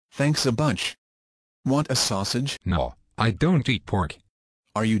Thanks a bunch. Want a sausage? No, I don't eat pork.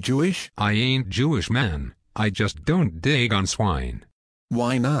 Are you Jewish? I ain't Jewish, man. I just don't dig on swine.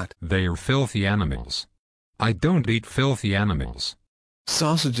 Why not? They're filthy animals. I don't eat filthy animals.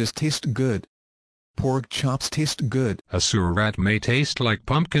 Sausages taste good. Pork chops taste good. A sewer rat may taste like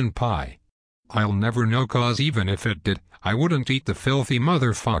pumpkin pie. I'll never know, cause even if it did, I wouldn't eat the filthy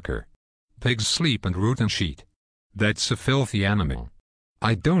motherfucker. Pigs sleep and root and sheet. That's a filthy animal.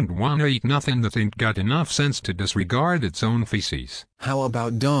 I don't wanna eat nothing that ain't got enough sense to disregard its own feces. How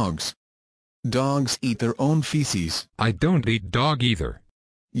about dogs? Dogs eat their own feces. I don't eat dog either.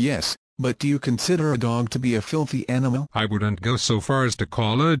 Yes, but do you consider a dog to be a filthy animal? I wouldn't go so far as to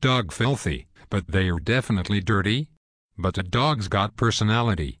call a dog filthy, but they're definitely dirty. But a dog's got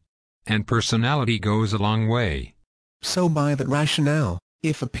personality. And personality goes a long way. So by that rationale,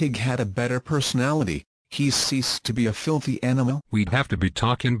 if a pig had a better personality, he's ceased to be a filthy animal? We'd have to be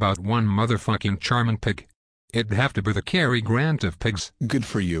talking about one motherfucking charming pig. It'd have to be the Cary Grant of pigs. Good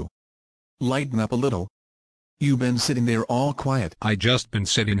for you. Lighten up a little. You've been sitting there all quiet. I just been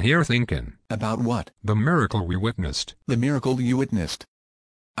sitting here thinking. About what? The miracle we witnessed. The miracle you witnessed?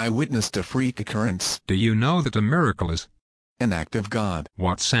 I witnessed a freak occurrence. Do you know that a miracle is an act of God?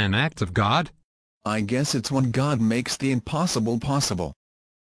 What's an act of God? I guess it's when God makes the impossible possible.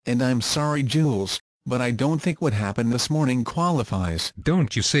 And I'm sorry, Jules, but I don't think what happened this morning qualifies.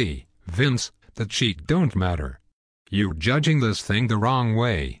 Don't you see, Vince, the cheat don't matter. You're judging this thing the wrong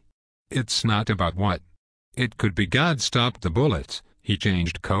way. It's not about what. It could be God stopped the bullets, he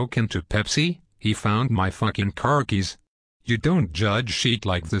changed Coke into Pepsi, he found my fucking car keys. You don't judge shit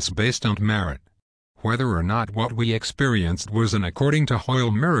like this based on merit. Whether or not what we experienced was an according to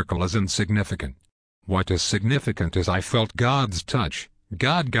Hoyle miracle is insignificant. What is significant is I felt God's touch.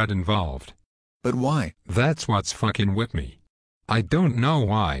 God got involved. But why? That's what's fucking with me. I don't know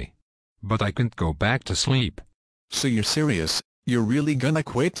why. But I can't go back to sleep. So you're serious? You're really gonna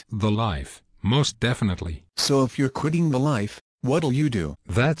quit? The life, most definitely. So if you're quitting the life, what'll you do?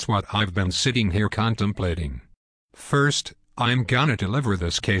 That's what I've been sitting here contemplating. First, I'm gonna deliver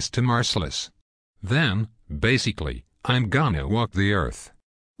this case to Marcellus. Then, basically, I'm gonna walk the earth.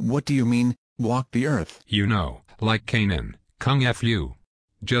 What do you mean, walk the earth? You know, like Canaan, Kung Fu.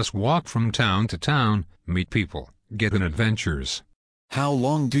 Just walk from town to town, meet people, get in adventures. How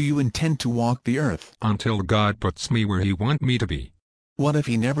long do you intend to walk the earth? Until God puts me where he wants me to be. What if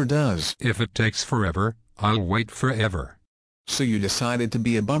he never does? If it takes forever, I'll wait forever. So you decided to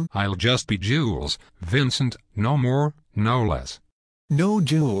be a bum? I'll just be Jules, Vincent, no more, no less. No,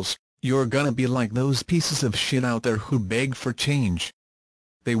 Jules, you're gonna be like those pieces of shit out there who beg for change.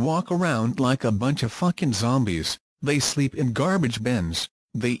 They walk around like a bunch of fucking zombies, they sleep in garbage bins,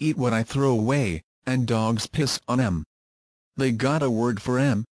 they eat what I throw away, and dogs piss on them. They got a word for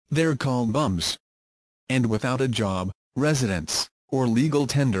 'em, they're called bums. And without a job, residence, or legal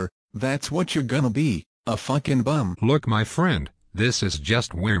tender, that's what you're gonna be, a fucking bum. Look, my friend, this is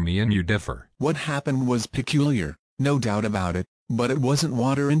just where me and you differ. What happened was peculiar, no doubt about it, but it wasn't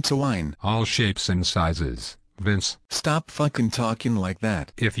water into wine. All shapes and sizes, Vince. Stop fucking talking like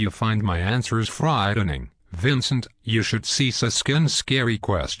that. If you find my answers frightening, Vincent, you should cease asking scary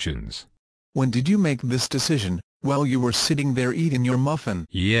questions. When did you make this decision? While you were sitting there eating your muffin?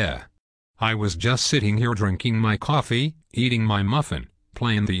 Yeah. I was just sitting here drinking my coffee, eating my muffin,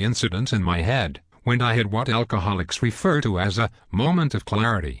 playing the incident in my head, when I had what alcoholics refer to as a moment of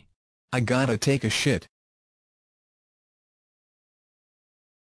clarity. I gotta take a shit.